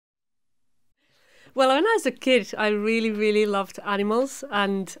Well, when I was a kid, I really, really loved animals.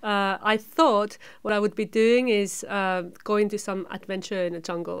 And I thought what I would be doing is going to some adventure in the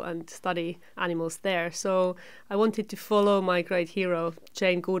jungle and study animals there. So I wanted to follow my great hero,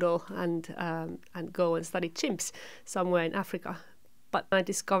 Goodall, and go and study chimps somewhere in Africa. But I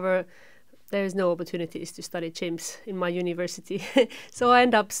discovered there's no opportunities to study chimps in my university. So I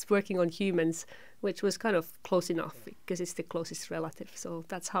ended up working on humans, which was kind of close enough because it's the closest relative. So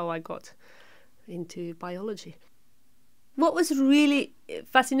that's how I got into biology. What was really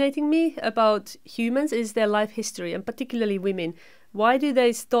fascinating me about humans is their life history, and particularly women. Why do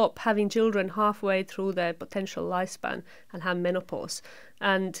they stop having children halfway through their potential lifespan and have menopause?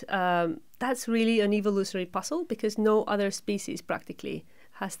 And that's really an evolutionary puzzle because no other species practically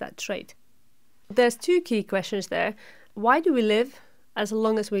has that trait. There's two key questions there. Why do we live as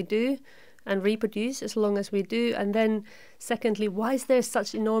long as we do and reproduce as long as we do? And then secondly, why is there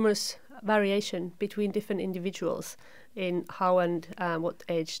such enormous variation between different individuals in how and what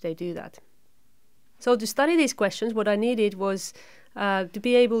age they do that? So to study these questions, what I needed was to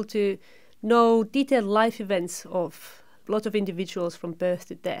be able to know detailed life events of a lot of individuals from birth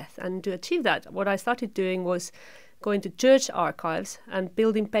to death. And to achieve that, what I started doing was going to church archives and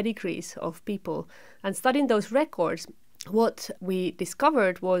building pedigrees of people and studying those records. What we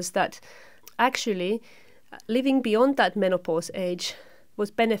discovered was that actually living beyond that menopause age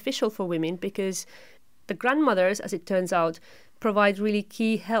was beneficial for women because the grandmothers, as it turns out, provide really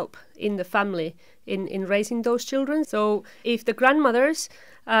key help in the family in raising those children. So if the grandmothers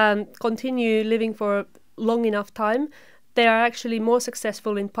continue living for long enough time, they are actually more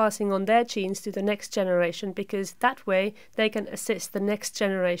successful in passing on their genes to the next generation because that way they can assist the next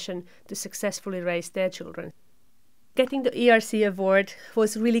generation to successfully raise their children. Getting the ERC award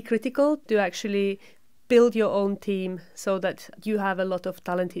was really critical to actually build your own team so that you have a lot of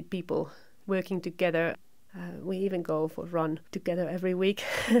talented people working together. We even go for a run together every week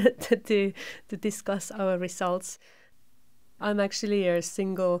to discuss our results. I'm actually a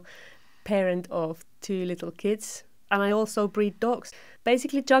single parent of 2 little kids. And I also breed dogs.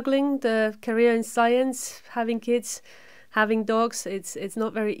 Basically juggling the career in science, having kids, having dogs, it's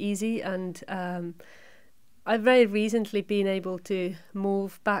not very easy. And I've very recently been able to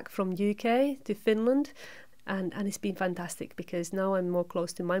move back from UK to Finland. And it's been fantastic because now I'm more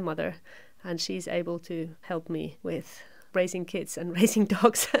close to my mother and she's able to help me with raising kids and raising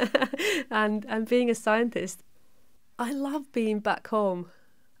dogs and being a scientist. I love being back home.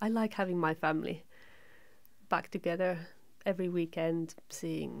 I like having my family back together every weekend,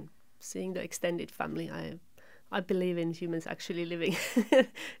 seeing the extended family. I believe in humans actually living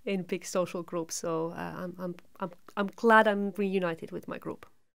in big social groups, so I'm glad I'm reunited with my group.